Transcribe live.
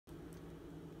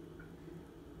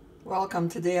Welcome.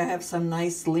 Today I have some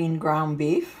nice lean ground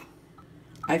beef.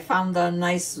 I found a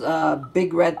nice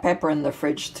big red pepper in the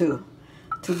fridge too.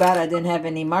 Too bad I didn't have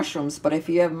any mushrooms, but if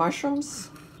you have mushrooms,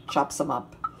 chop some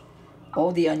up.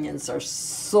 Oh, the onions are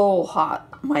so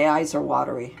hot. My eyes are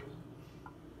watery.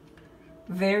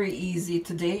 Very easy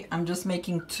today. I'm just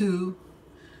making two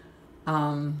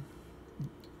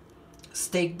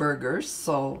steak burgers,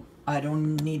 so I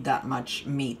don't need that much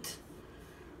meat.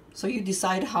 So you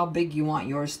decide how big you want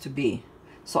yours to be.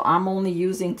 So I'm only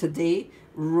using today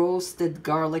roasted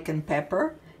garlic and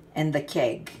pepper and the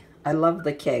keg. I love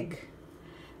the keg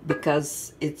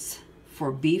because it's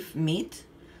for beef meat,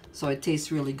 so it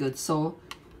tastes really good. So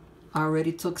I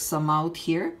already took some out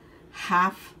here.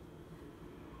 Half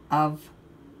of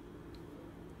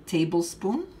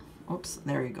tablespoon, oops,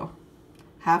 there you go.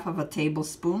 Half of a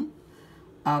tablespoon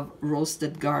of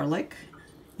roasted garlic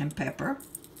and pepper.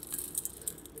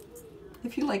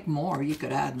 If you like more, you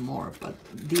could add more, but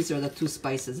these are the two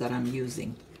spices that I'm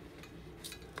using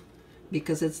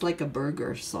because it's like a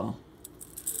burger, so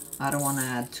I don't want to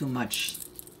add too much.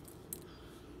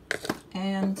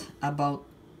 And about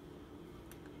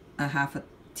a half a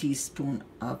teaspoon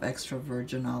of extra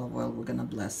virgin olive oil. We're gonna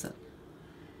bless it,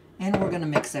 and we're gonna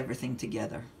mix everything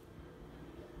together.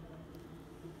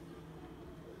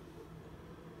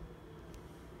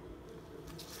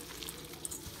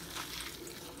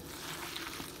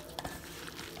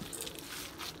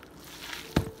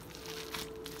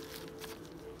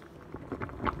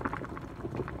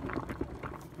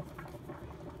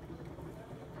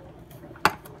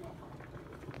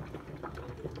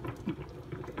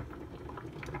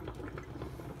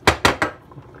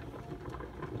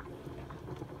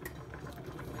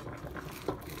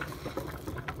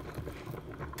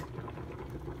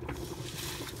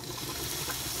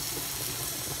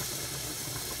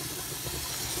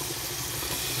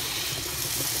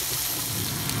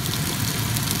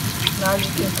 Now you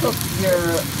can cook your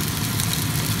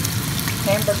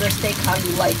hamburger steak how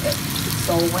you like it.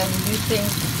 So when you think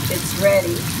it's ready,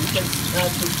 you can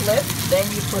to flip,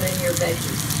 then you put in your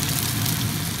veggies.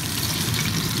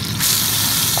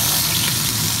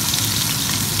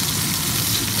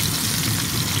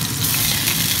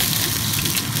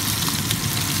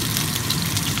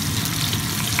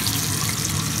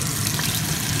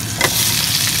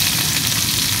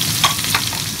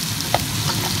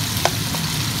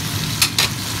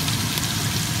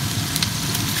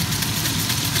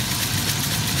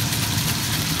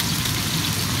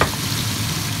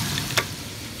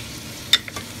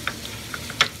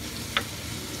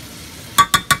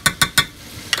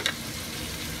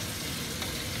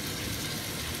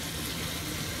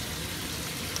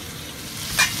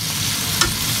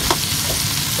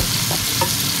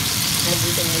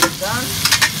 Everything is done.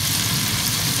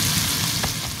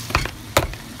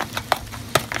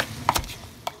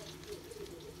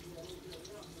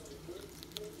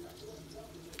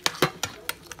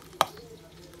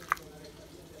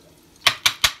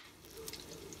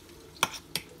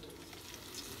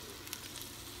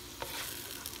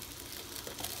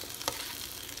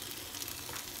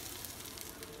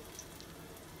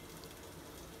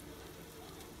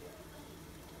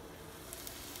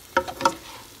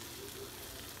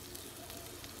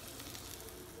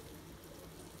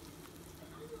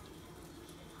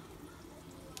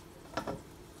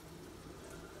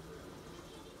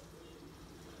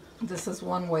 This is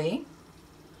one way.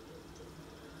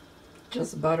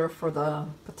 Just butter for the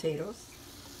potatoes.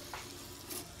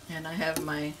 And I have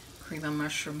my cream of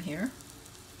mushroom here.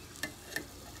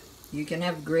 You can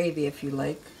have gravy if you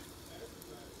like.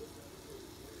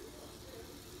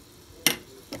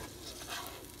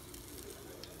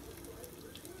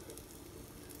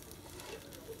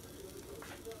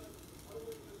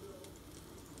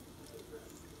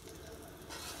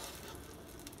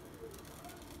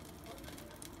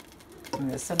 And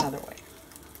this another way.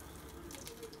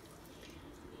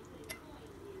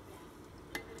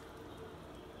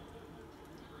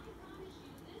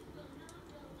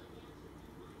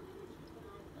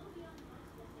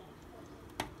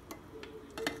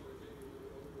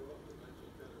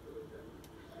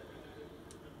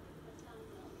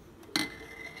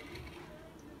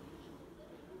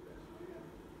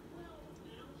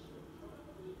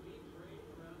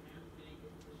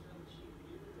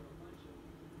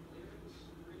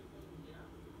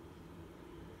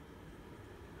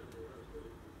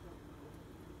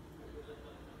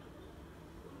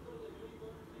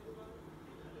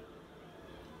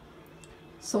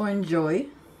 So enjoy.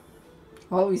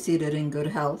 Always eat it in good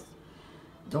health.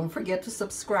 Don't forget to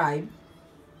subscribe.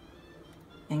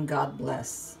 And God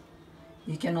bless.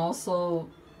 You can also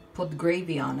put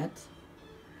gravy on it,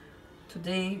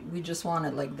 Today we just want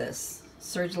it like this.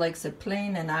 Serge likes it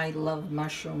plain and I love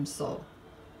mushrooms, so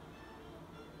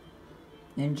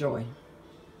enjoy.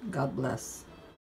 God bless.